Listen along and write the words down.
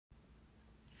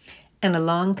and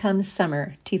along comes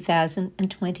summer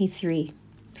 2023.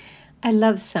 I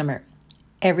love summer.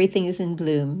 Everything is in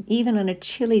bloom. Even on a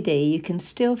chilly day, you can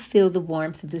still feel the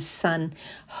warmth of the sun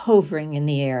hovering in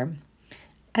the air.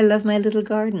 I love my little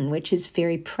garden, which is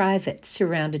very private,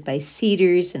 surrounded by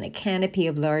cedars and a canopy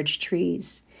of large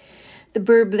trees. The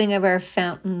burbling of our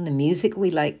fountain, the music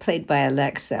we like played by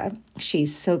Alexa,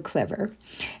 she's so clever,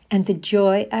 and the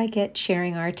joy I get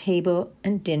sharing our table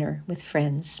and dinner with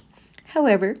friends.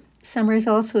 However, summer is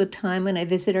also a time when I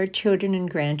visit our children and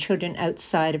grandchildren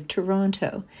outside of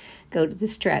Toronto, go to the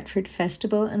Stratford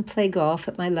Festival, and play golf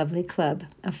at my lovely club,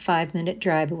 a 5-minute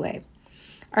drive away.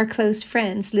 Our close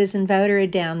friends, Liz and Wouter, are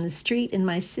down the street, and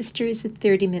my sister is a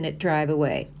 30-minute drive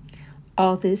away.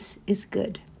 All this is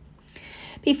good.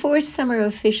 Before summer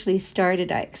officially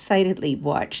started, I excitedly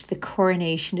watched the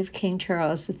coronation of King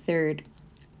Charles III.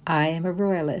 I am a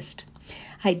royalist.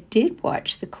 I did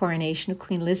watch the coronation of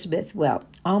Queen Elizabeth. Well,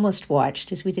 almost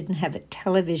watched, as we didn't have a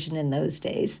television in those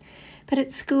days. But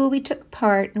at school we took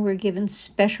part and were given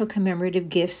special commemorative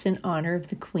gifts in honor of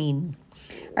the Queen.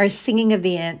 Our singing of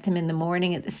the anthem in the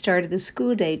morning at the start of the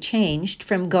school day changed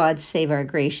from God Save Our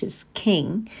Gracious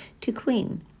King to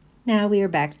Queen. Now we are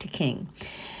back to King.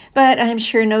 But I'm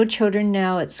sure no children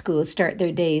now at school start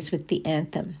their days with the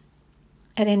anthem.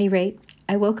 At any rate,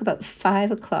 I woke about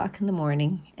 5 o'clock in the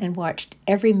morning and watched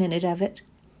every minute of it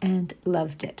and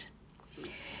loved it.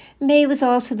 May was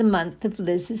also the month of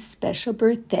Liz's special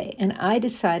birthday, and I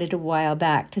decided a while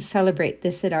back to celebrate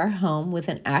this at our home with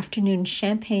an afternoon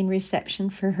champagne reception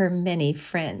for her many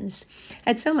friends.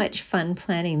 I had so much fun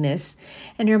planning this,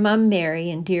 and her mum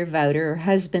Mary and dear Wouter, her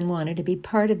husband, wanted to be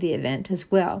part of the event as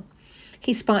well.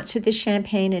 He sponsored the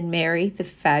champagne and Mary the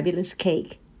fabulous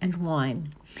cake and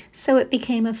wine. So it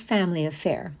became a family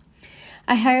affair.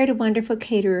 I hired a wonderful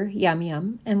caterer, Yum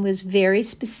Yum, and was very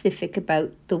specific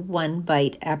about the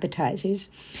one-bite appetizers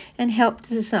and helped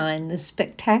design the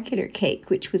spectacular cake,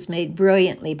 which was made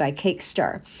brilliantly by Cake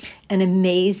Star, an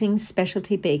amazing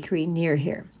specialty bakery near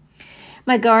here.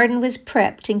 My garden was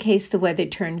prepped in case the weather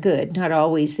turned good, not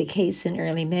always the case in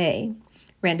early May.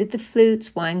 Rented the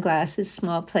flutes, wine glasses,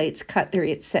 small plates,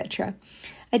 cutlery, etc.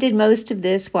 I did most of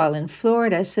this while in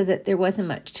Florida so that there wasn't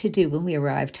much to do when we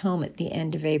arrived home at the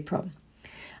end of April.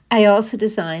 I also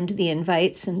designed the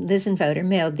invites, and Liz and Wouter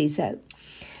mailed these out.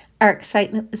 Our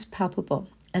excitement was palpable,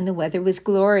 and the weather was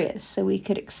glorious, so we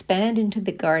could expand into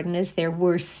the garden as there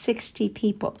were 60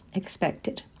 people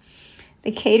expected.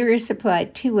 The caterer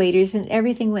supplied 2 waiters, and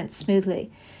everything went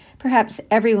smoothly. Perhaps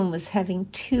everyone was having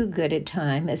too good a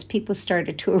time as people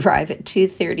started to arrive at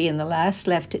 2:30 and the last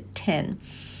left at 10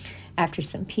 after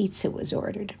some pizza was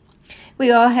ordered.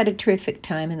 We all had a terrific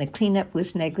time and the cleanup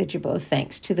was negligible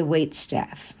thanks to the wait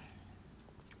staff.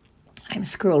 I'm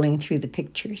scrolling through the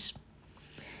pictures.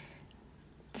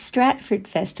 The Stratford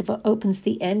Festival opens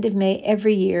the end of May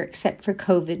every year except for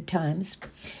COVID times.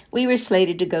 We were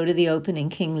slated to go to the open in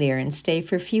King Lear and stay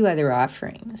for a few other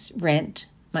offerings, Rent,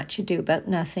 Much Ado About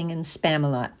Nothing, and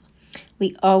Spamalot.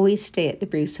 We always stay at the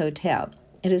Bruce Hotel.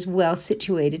 It is well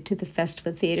situated to the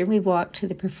festival theater, and we walk to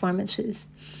the performances.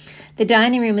 The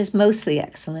dining room is mostly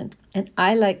excellent, and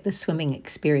I like the swimming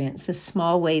experience, a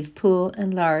small wave pool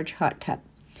and large hot tub.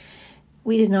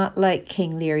 We did not like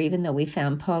King Lear, even though we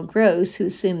found Paul Gross, who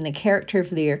assumed the character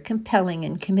of Lear, compelling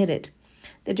and committed.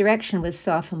 The direction was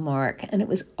sophomoric, and it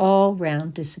was all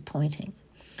round disappointing.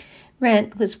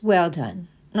 Rent was well done.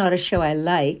 Not a show I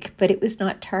like, but it was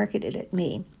not targeted at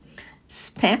me.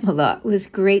 Spamalot was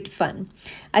great fun.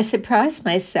 I surprised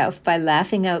myself by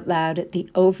laughing out loud at the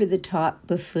over-the-top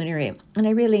buffoonery, and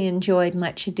I really enjoyed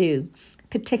Much Ado,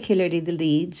 particularly the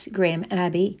leads, Graham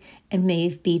Abbey and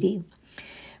Maeve Beattie.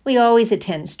 We always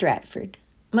attend Stratford.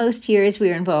 Most years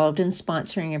we are involved in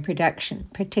sponsoring a production,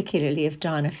 particularly if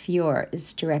Donna Fior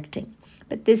is directing.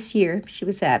 But this year she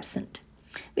was absent.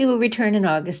 We will return in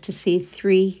August to see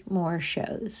 3 more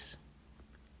shows.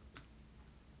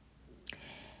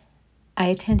 I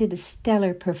attended a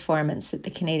stellar performance at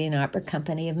the Canadian Opera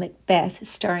Company of Macbeth,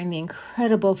 starring the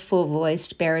incredible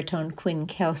full-voiced baritone Quinn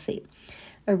Kelsey,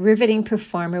 a riveting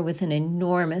performer with an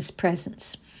enormous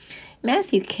presence.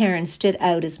 Matthew Cairn stood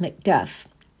out as Macduff.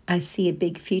 I see a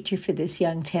big future for this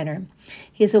young tenor.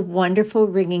 He has a wonderful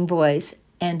ringing voice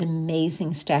and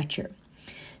amazing stature.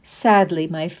 Sadly,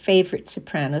 my favorite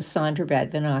soprano, Sandra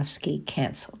Radvanovsky,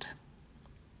 canceled.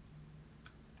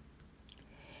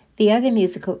 The other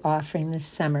musical offering this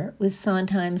summer was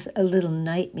Sondheim's A Little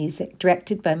Night Music,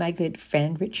 directed by my good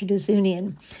friend Richard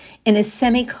Ozunian, in a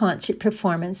semi-concert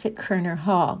performance at Kerner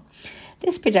Hall.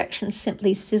 This production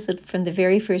simply sizzled from the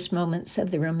very first moments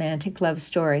of the romantic love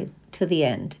story to the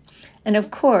end. and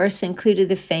of course included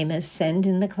the famous Send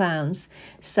in the Clowns,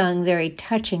 sung very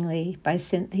touchingly by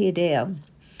Cynthia Dale.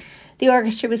 The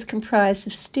orchestra was comprised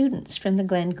of students from the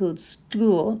Glenn Gould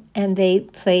School, and they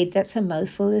played, that's a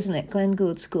mouthful, isn't it, Glenn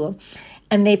Gould School,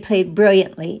 and they played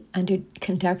brilliantly under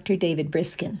conductor David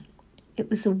Briskin. It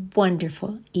was a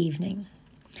wonderful evening.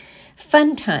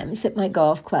 Fun times at my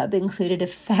golf club included a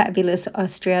fabulous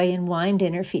Australian wine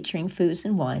dinner featuring foods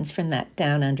and wines from that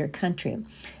down under country,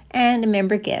 and a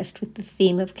member guest with the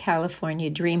theme of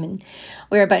California Dreamin',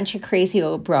 where a bunch of crazy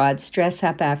old broads dress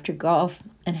up after golf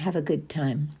and have a good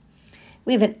time.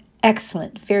 We have an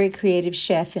excellent, very creative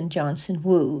chef in Johnson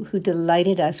Wu who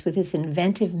delighted us with his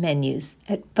inventive menus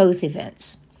at both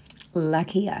events.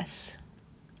 Lucky us.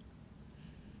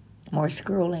 More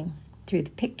scrolling through the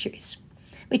pictures,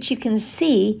 which you can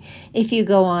see if you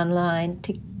go online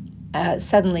to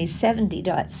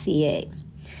suddenly70.ca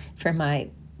for my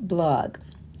blog.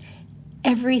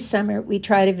 Every summer, we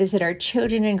try to visit our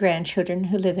children and grandchildren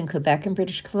who live in Quebec and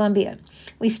British Columbia.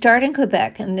 We start in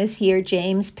Quebec, and this year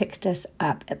James picked us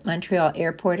up at Montreal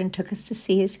Airport and took us to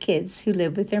see his kids who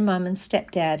live with their mom and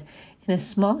stepdad in a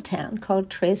small town called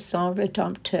Tres Saint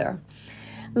Redempteur.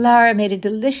 Lara made a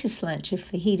delicious lunch of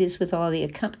fajitas with all the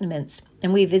accompaniments,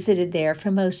 and we visited there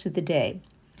for most of the day.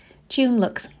 June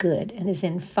looks good and is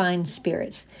in fine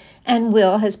spirits, and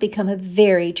Will has become a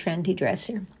very trendy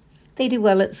dresser. They do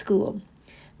well at school.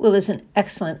 Will is an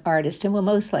excellent artist and will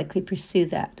most likely pursue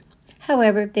that.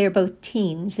 However, they are both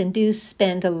teens and do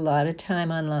spend a lot of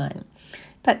time online,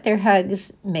 but their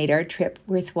hugs made our trip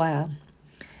worthwhile.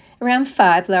 Around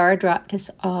 5, Laura dropped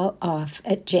us all off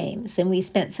at James, and we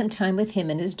spent some time with him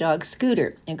and his dog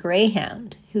Scooter, a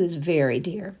greyhound, who is very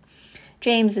dear.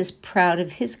 James is proud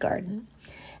of his garden.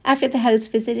 After the house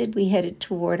visited, we headed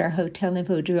toward our hotel in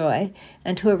Vaudreuil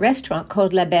and to a restaurant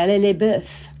called La Belle et le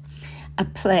Boeuf, a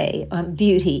play on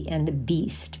Beauty and the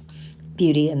Beast,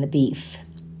 Beauty and the Beef.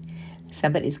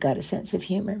 Somebody's got a sense of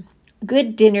humor.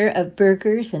 Good dinner of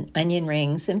burgers and onion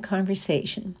rings and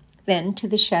conversation. Then to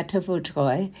the Chateau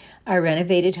Vaudreuil, our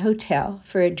renovated hotel,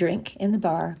 for a drink in the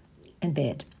bar and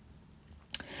bed.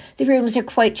 The rooms are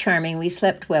quite charming. We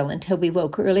slept well until we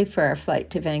woke early for our flight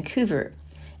to Vancouver.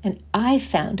 And I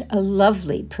found a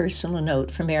lovely personal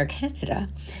note from Air Canada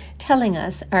telling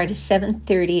us our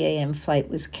 7:30 a.m. flight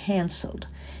was canceled,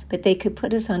 but they could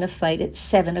put us on a flight at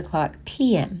 7 o'clock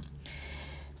p.m.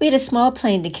 We had a small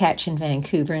plane to catch in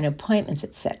Vancouver and appointments,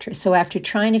 etc. So after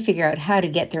trying to figure out how to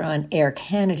get there on Air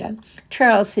Canada,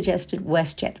 Charles suggested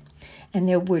WestJet, and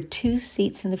there were 2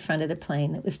 seats in the front of the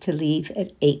plane that was to leave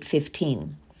at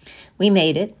 8:15. We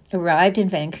made it, arrived in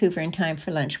Vancouver in time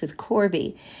for lunch with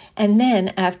Corby, and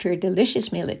then after a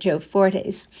delicious meal at Joe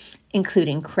Forte's,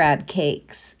 including crab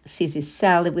cakes, Caesar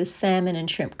salad with salmon and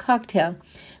shrimp cocktail,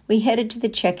 we headed to the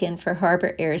check-in for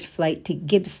Harbour Air's flight to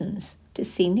Gibsons to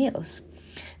see Niels.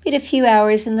 We had a few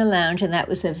hours in the lounge, and that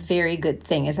was a very good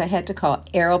thing, as I had to call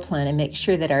Aeroplan and make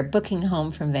sure that our booking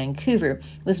home from Vancouver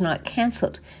was not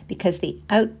canceled because the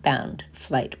outbound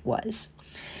flight was.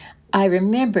 I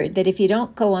remembered that if you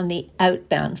don't go on the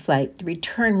outbound flight, the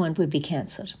return one would be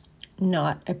canceled.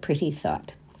 Not a pretty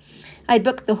thought. I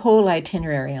booked the whole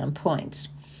itinerary on points.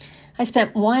 I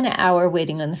spent 1 hour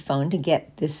waiting on the phone to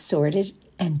get this sorted,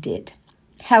 and did.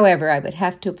 However, I would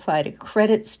have to apply to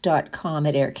credits.com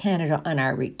at Air Canada on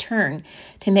our return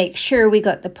to make sure we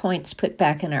got the points put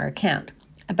back in our account,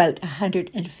 about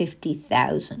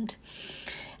 150,000,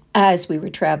 as we were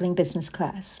traveling business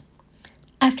class.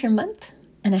 After a month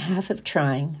and a half of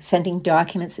trying, sending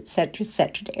documents, etc.,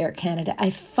 to Air Canada,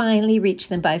 I finally reached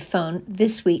them by phone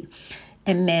this week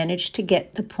and managed to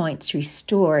get the points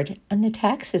restored and the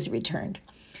taxes returned.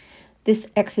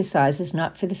 This exercise is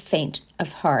not for the faint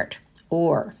of heart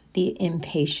or the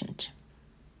impatient.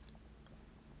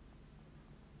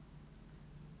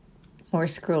 More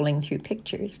scrolling through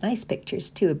pictures, nice pictures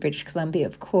too of British Columbia,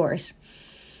 of course.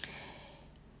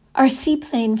 Our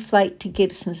seaplane flight to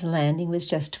Gibson's Landing was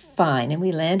just fine, and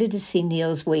we landed to see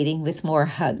Niels waiting with more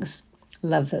hugs.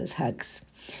 Love those hugs.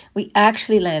 We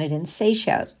actually landed in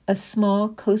Seychelles, a small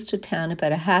coastal town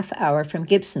about a half hour from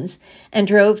Gibson's, and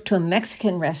drove to a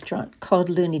Mexican restaurant called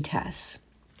Lunitas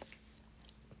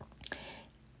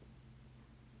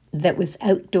that was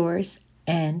outdoors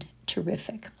and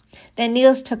terrific. Then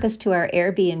Niels took us to our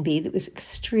Airbnb that was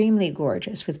extremely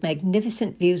gorgeous, with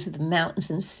magnificent views of the mountains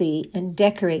and sea, and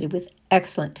decorated with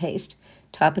excellent taste,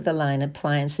 top-of-the-line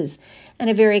appliances, and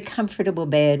a very comfortable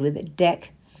bed with a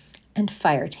deck and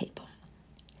fire table.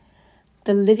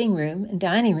 The living room and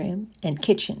dining room and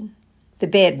kitchen, The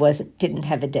bed didn't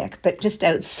have a deck, but just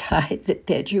outside the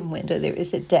bedroom window there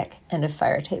was a deck and a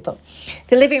fire table.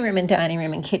 The living room and dining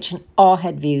room and kitchen all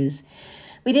had views.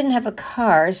 We didn't have a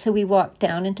car, so we walked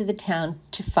down into the town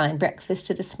to find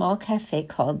breakfast at a small cafe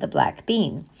called the Black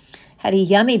Bean. Had a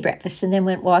yummy breakfast and then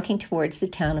went walking towards the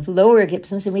town of Lower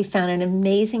Gibsons, and we found an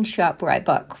amazing shop where I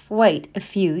bought quite a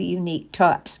few unique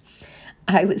tops.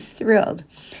 I was thrilled.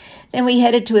 Then we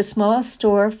headed to a small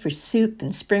store for soup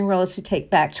and spring rolls to take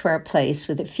back to our place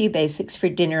with a few basics for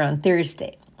dinner on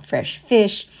Thursday, fresh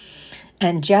fish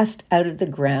and just out of the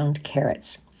ground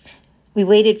carrots. We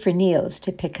waited for Niels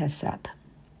to pick us up.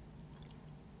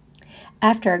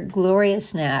 After our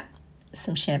glorious nap,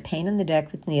 some champagne on the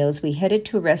deck with Niels, we headed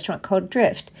to a restaurant called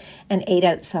Drift and ate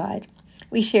outside.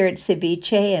 We shared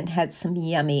ceviche and had some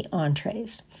yummy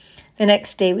entrees. The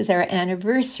next day was our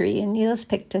anniversary, and Niels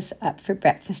picked us up for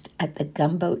breakfast at the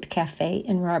Gumboat Cafe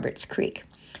in Roberts Creek.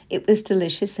 It was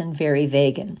delicious and very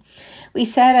vegan. We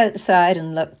sat outside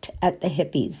and looked at the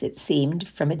hippies, it seemed,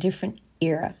 from a different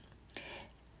era.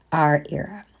 Our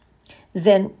era.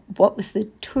 Then what was the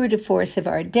tour de force of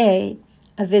our day?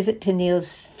 A visit to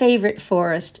Niels' favorite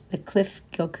forest, the Cliff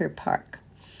Gilker Park.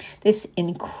 This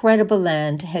incredible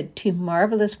land had 2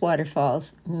 marvelous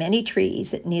waterfalls, many trees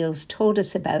that Niels told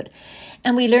us about,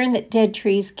 and we learned that dead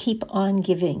trees keep on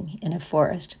giving in a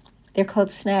forest. They're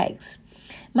called snags.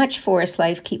 Much forest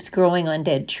life keeps growing on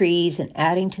dead trees and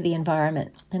adding to the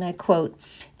environment. And I quote,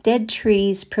 "Dead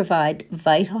trees provide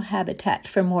vital habitat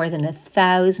for more than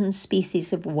 1,000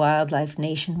 species of wildlife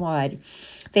nationwide.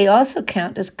 They also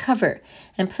count as cover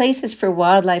and places for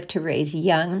wildlife to raise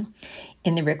young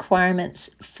in the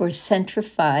requirements for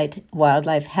Centrified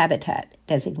Wildlife Habitat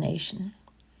designation."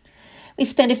 We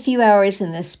spent a few hours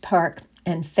in this park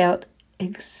and felt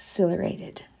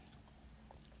exhilarated.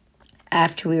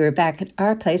 After we were back at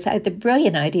our place, I had the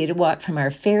brilliant idea to walk from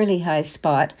our fairly high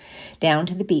spot down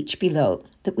to the beach below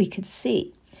that we could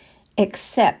see,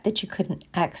 except that you couldn't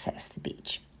access the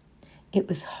beach. It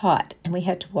was hot, and we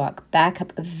had to walk back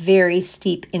up a very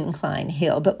steep incline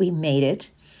hill, but we made it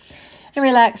and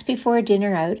relaxed before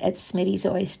dinner out at Smitty's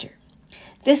Oyster.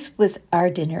 This was our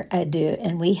dinner adieu,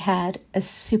 and we had a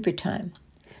super time.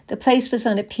 The place was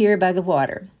on a pier by the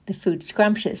water, the food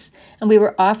scrumptious, and we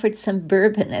were offered some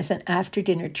bourbon as an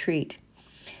after-dinner treat.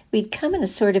 We'd come in a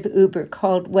sort of Uber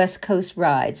called West Coast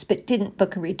Rides, but didn't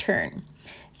book a return.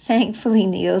 Thankfully,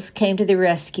 Niels came to the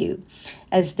rescue,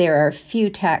 as there are few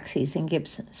taxis in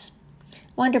Gibsons.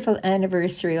 Wonderful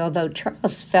anniversary, although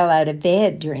Charles fell out of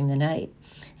bed during the night.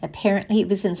 Apparently he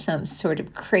was in some sort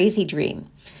of crazy dream.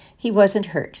 He wasn't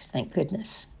hurt, thank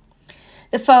goodness.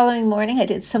 The following morning I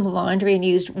did some laundry and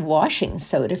used washing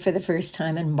soda for the first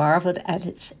time and marveled at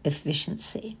its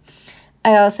efficiency.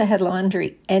 I also had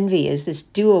laundry envy as this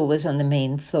duo was on the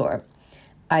main floor.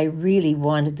 I really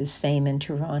wanted the same in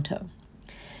Toronto.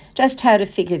 Just how to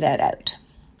figure that out.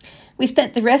 We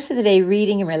spent the rest of the day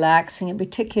reading and relaxing and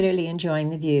particularly enjoying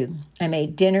the view. I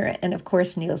made dinner and of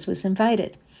course Niels was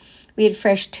invited. We had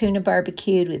fresh tuna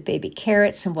barbecued with baby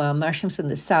carrots and wild mushrooms on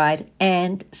the side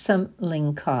and some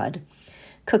ling cod,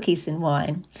 cookies and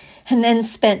wine, and then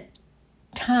spent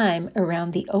time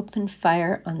around the open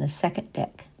fire on the second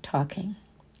deck talking.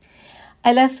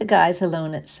 I left the guys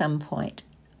alone at some point.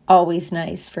 Always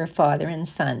nice for a father and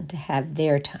son to have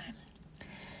their time.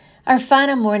 Our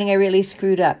final morning I really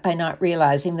screwed up by not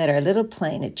realizing that our little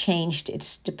plane had changed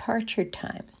its departure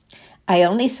time. I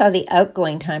only saw the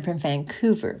outgoing time from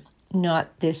Vancouver,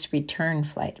 not this return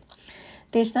flight.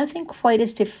 There's nothing quite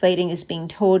as deflating as being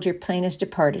told your plane has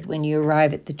departed when you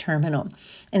arrive at the terminal,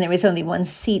 and there was only one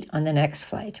seat on the next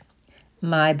flight.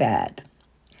 My bad.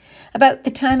 About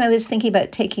the time I was thinking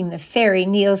about taking the ferry,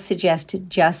 Niels suggested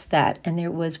just that, and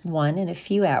there was one in a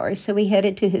few hours, so we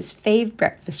headed to his fave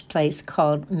breakfast place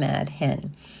called Mad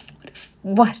Hen.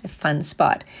 What a fun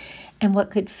spot, and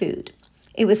what good food.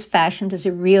 It was fashioned as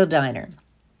a real diner.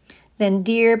 Then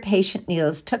dear, patient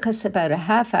Niels took us about a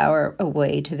half hour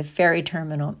away to the ferry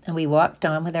terminal, and we walked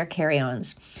on with our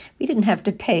carry-ons. We didn't have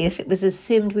to pay, as it was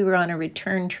assumed we were on a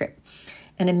return trip.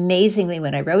 And amazingly,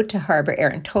 when I wrote to Harbour Air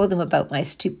and told them about my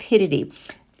stupidity,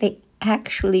 they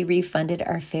actually refunded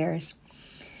our fares.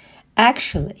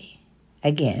 Actually,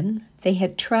 again, they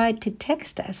had tried to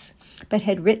text us, but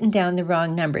had written down the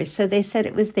wrong numbers, so they said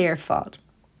it was their fault.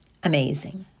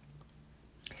 Amazing.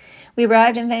 We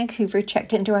arrived in Vancouver,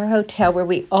 checked into our hotel where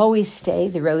we always stay,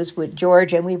 the Rosewood,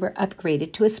 Georgia, and we were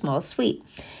upgraded to a small suite.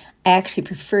 I actually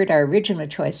preferred our original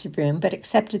choice of room, but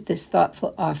accepted this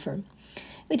thoughtful offer.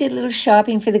 We did a little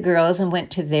shopping for the girls and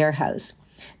went to their house.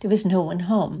 There was no one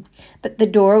home, but the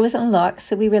door was unlocked,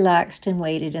 so we relaxed and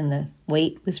waited, and the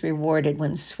wait was rewarded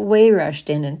when Sway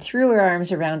rushed in and threw her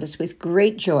arms around us with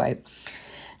great joy.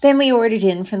 Then we ordered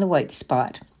in from the White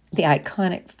Spot, the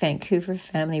iconic Vancouver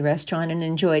family restaurant, and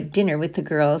enjoyed dinner with the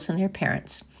girls and their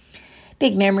parents.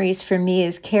 Big memories for me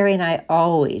as Carrie and I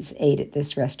always ate at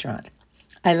this restaurant.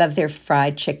 I love their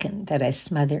fried chicken that I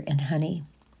smother in honey.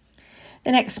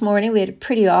 The next morning, we had a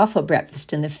pretty awful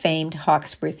breakfast in the famed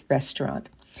Hawksworth restaurant.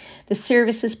 The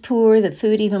service was poor, the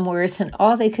food even worse, and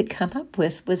all they could come up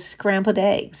with was scrambled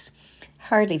eggs.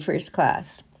 Hardly first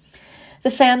class. The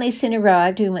family soon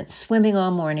arrived. We went swimming all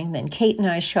morning. Then Kate and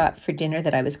I shopped for dinner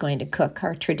that I was going to cook,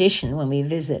 our tradition when we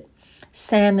visit.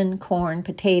 Salmon, corn,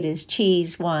 potatoes,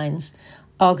 cheese, wines,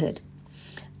 all good.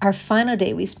 Our final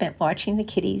day we spent watching the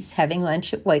kiddies, having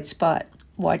lunch at White Spot,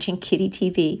 watching Kitty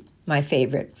TV, my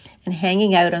favorite, and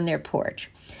hanging out on their porch.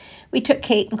 We took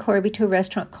Kate and Corby to a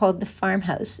restaurant called The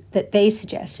Farmhouse that they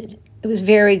suggested. It was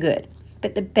very good,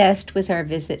 but the best was our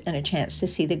visit and a chance to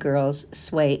see the girls,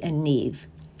 Sway and Neve.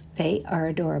 They are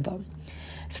adorable.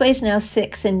 Sway's now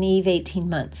 6 and Neve 18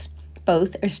 months.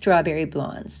 Both are strawberry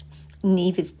blondes.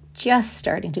 Neve is just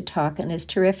starting to talk and is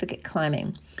terrific at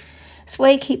climbing.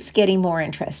 Sway keeps getting more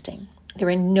interesting. There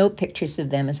are no pictures of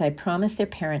them, as I promised their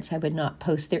parents I would not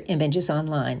post their images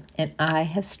online, and I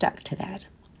have stuck to that.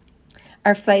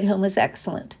 Our flight home was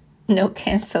excellent. No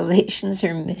cancellations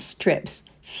or missed trips.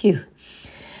 Phew.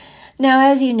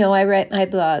 Now, as you know, I write my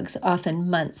blogs often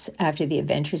months after the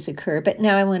adventures occur, but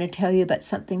now I want to tell you about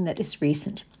something that is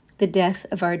recent. The death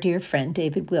of our dear friend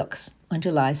David Wilkes on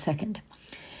July 2nd.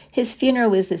 His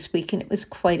funeral was this week, and it was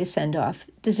quite a send-off,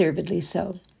 deservedly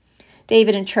so.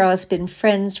 David and Charles have been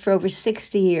friends for over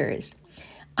 60 years.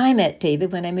 I met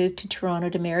David when I moved to Toronto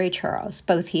to marry Charles.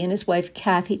 Both he and his wife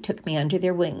Kathy took me under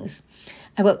their wings.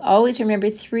 I will always remember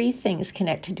 3 things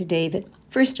connected to David.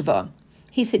 First of all,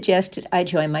 he suggested I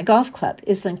join my golf club,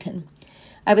 Islington.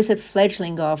 I was a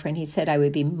fledgling golfer, and he said I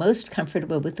would be most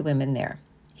comfortable with the women there.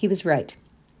 He was right.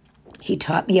 He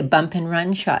taught me a bump and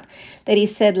run shot that he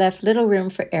said left little room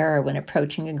for error when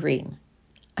approaching a green.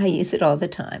 I use it all the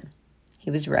time.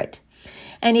 He was right.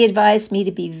 And he advised me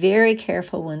to be very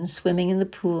careful when swimming in the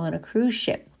pool on a cruise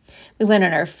ship. We went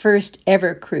on our first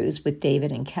ever cruise with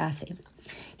David and Kathy.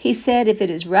 He said if it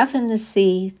is rough in the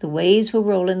sea, the waves will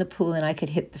roll in the pool and I could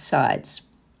hit the sides.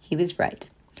 He was right.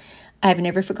 I've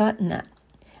never forgotten that.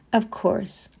 Of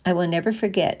course, I will never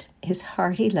forget his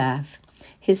hearty laugh,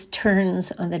 his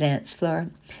turns on the dance floor,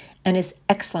 and his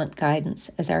excellent guidance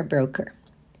as our broker.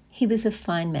 He was a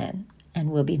fine man and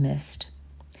will be missed.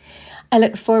 I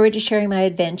look forward to sharing my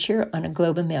adventure on a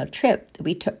Globe and Mail trip that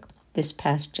we took this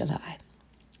past July.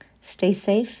 Stay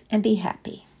safe and be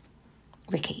happy.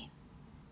 Ricky.